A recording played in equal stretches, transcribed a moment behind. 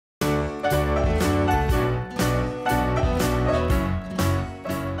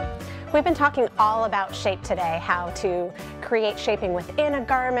We've been talking all about shape today, how to create shaping within a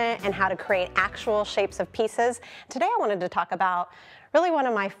garment and how to create actual shapes of pieces. Today I wanted to talk about really one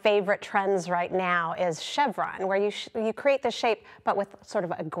of my favorite trends right now is chevron, where you create the shape but with sort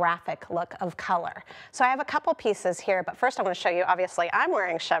of a graphic look of color. So I have a couple pieces here, but first I want to show you, obviously I'm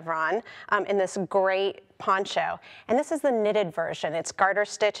wearing chevron in this great poncho, and this is the knitted version. It's garter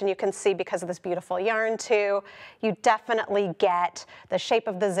stitch, and you can see because of this beautiful yarn too, you definitely get the shape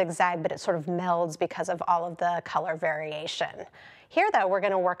of the zigzag, but it sort of melds because of all of the color variation. Here though, we're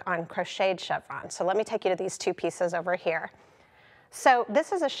going to work on crocheted chevron. So let me take you to these two pieces over here. So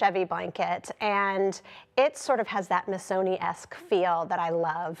this is a Chevy blanket, and it sort of has that Missoni-esque feel that I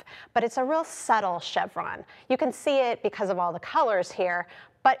love, but it's a real subtle chevron. You can see it because of all the colors here,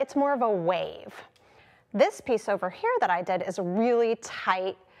 but it's more of a wave. This piece over here that I did is a really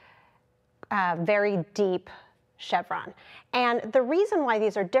tight, very deep chevron. And the reason why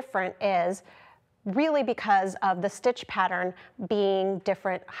these are different is really because of the stitch pattern being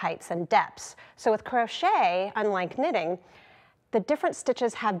different heights and depths. So with crochet, unlike knitting, the different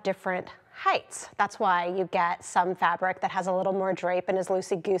stitches have different heights. That's why you get some fabric that has a little more drape and is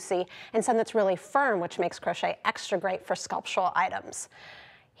loosey-goosey, and some that's really firm, which makes crochet extra great for sculptural items.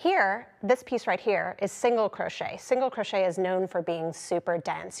 Here, this piece right here is single crochet. Single crochet is known for being super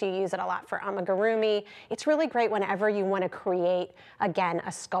dense. You use it a lot for amigurumi. It's really great whenever you want to create, again,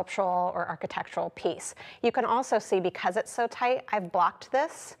 a sculptural or architectural piece. You can also see, because it's so tight, I've blocked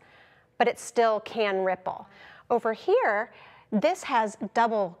this, but it still can ripple. Over here, this has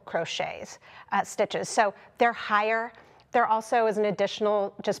double crochets, stitches, so they're higher. There also is an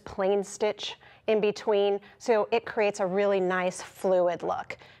additional just plain stitch in between, so it creates a really nice fluid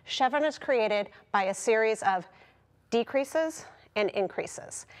look. Chevron is created by a series of decreases and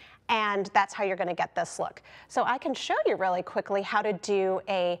increases, and that's how you're going to get this look. So I can show you really quickly how to do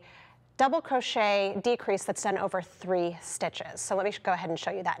a double crochet decrease that's done over 3 stitches. So let me go ahead and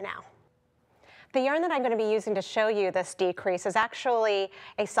show you that now. The yarn that I'm going to be using to show you this decrease is actually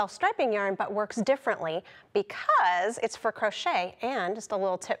a self-striping yarn, but works differently because it's for crochet. And just a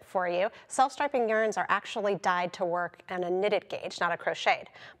little tip for you, self-striping yarns are actually dyed to work on a knitted gauge, not a crocheted.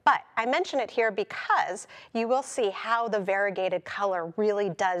 But I mention it here because you will see how the variegated color really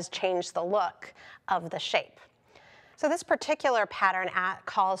does change the look of the shape. So this particular pattern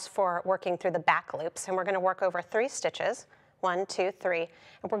calls for working through the back loops, and we're going to work over 3 stitches. 1, 2, 3,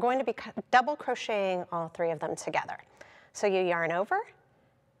 and we're going to be double crocheting all 3 of them together. So you yarn over,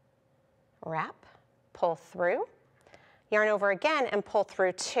 wrap, pull through, yarn over again, and pull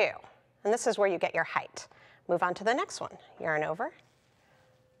through 2. And this is where you get your height. Move on to the next one. Yarn over,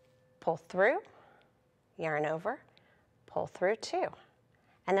 pull through, yarn over, pull through 2.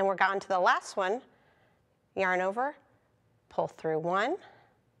 And then we're on to the last one. Yarn over, pull through 1,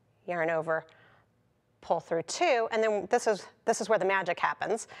 yarn over, pull through 2, and then this is where the magic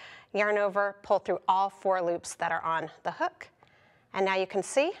happens. Yarn over, pull through all 4 loops that are on the hook, and now you can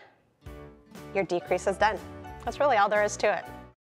see your decrease is done. That's really all there is to it.